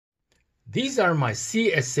These are my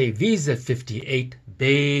CSA VZ58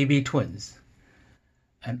 baby twins.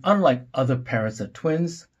 And unlike other parents of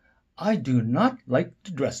twins, I do not like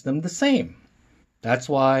to dress them the same. That's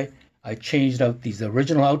why I changed out these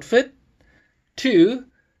original outfit to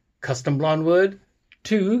custom blonde wood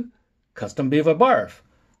to custom beaver barf.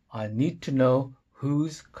 I need to know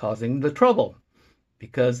who's causing the trouble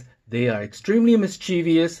because they are extremely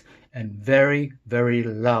mischievous and very, very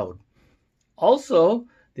loud. Also,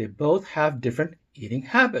 they both have different eating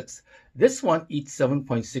habits. This one eats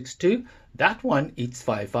 7.62, that one eats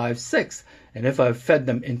 5.56. And if I've fed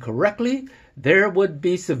them incorrectly, there would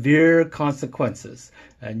be severe consequences.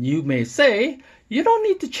 And you may say, you don't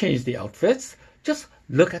need to change the outfits, just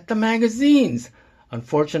look at the magazines.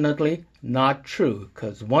 Unfortunately, not true,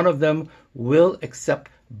 because one of them will accept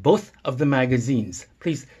both of the magazines.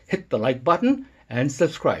 Please hit the like button and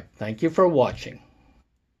subscribe. Thank you for watching.